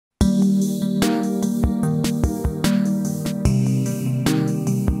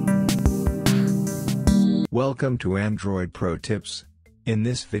Welcome to Android Pro Tips. In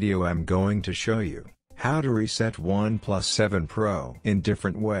this video I'm going to show you how to reset OnePlus 7 Pro in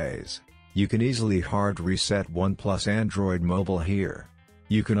different ways. You can easily hard reset OnePlus Android mobile here.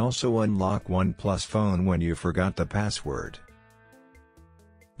 You can also unlock OnePlus phone when you forgot the password.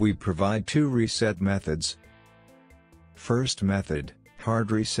 We provide two reset methods. First method,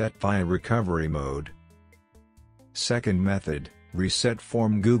 hard reset via recovery mode. Second method, reset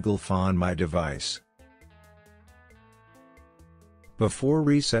from Google Find My device. Before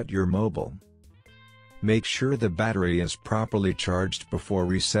reset your mobile, make sure the battery is properly charged before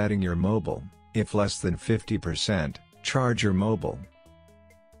resetting your mobile. If less than 50%, charge your mobile.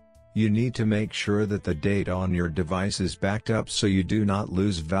 You need to make sure that the data on your device is backed up so you do not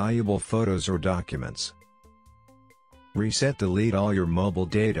lose valuable photos or documents. Delete all your mobile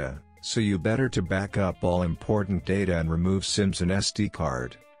data, so you better to back up all important data and remove SIMs and SD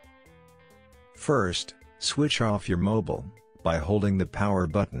card. First, switch off your mobile by holding the power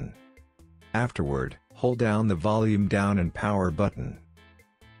button. Afterward, hold down the volume down and power button.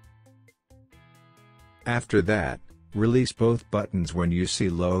 After that, release both buttons when you see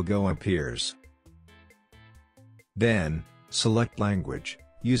logo appears. Then, select language,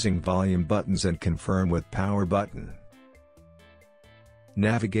 using volume buttons and confirm with power button.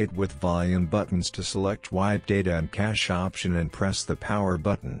 Navigate with volume buttons to select wipe data and cache option and press the power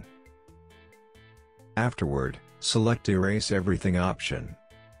button. Afterward, select erase everything option.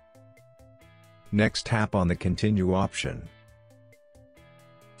 Next tap on the continue option.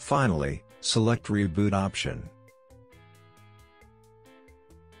 Finally, select reboot option.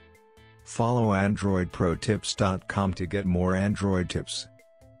 Follow AndroidProTips.com to get more Android tips.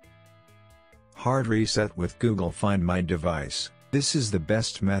 Hard reset with Google Find My device. This is the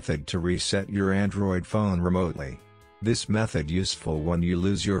best method to reset your Android phone remotely. This method useful when you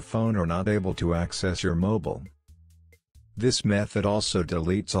lose your phone or not able to access your mobile. This method also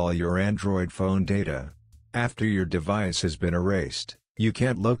deletes all your Android phone data. After your device has been erased, you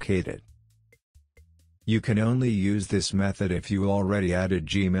can't locate it. You can only use this method if you already added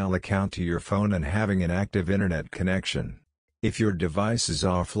Gmail account to your phone and having an active internet connection. If your device is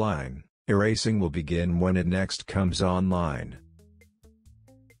offline, erasing will begin when it next comes online.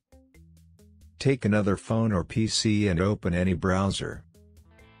 Take another phone or PC and open any browser.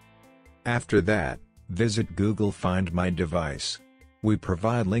 After that, visit Google Find My device. We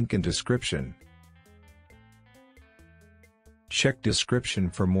provide link in description. Check description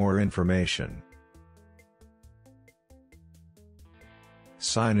for more information.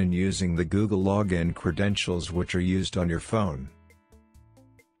 Sign in using the Google login credentials which are used on your phone.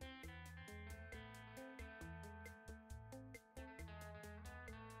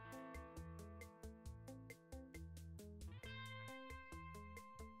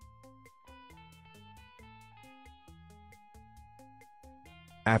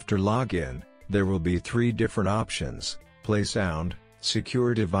 After login, there will be three different options: play sound,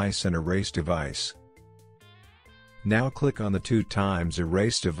 secure device and erase device. Now click on the 2 times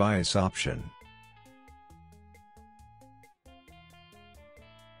erase device option.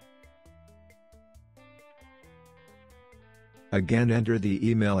 Again enter the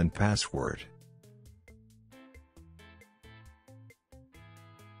email and password.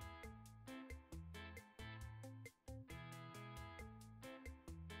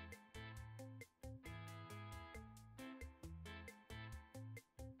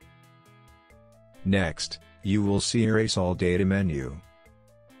 Next, you will see Erase All Data menu.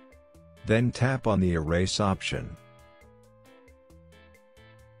 Then tap on the Erase option.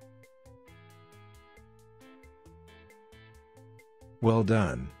 Well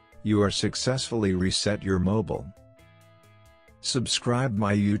done, you are successfully reset your mobile. Subscribe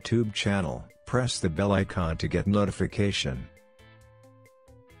my YouTube channel, press the bell icon to get notification.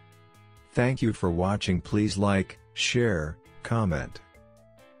 Thank you for watching. Please like, share, comment.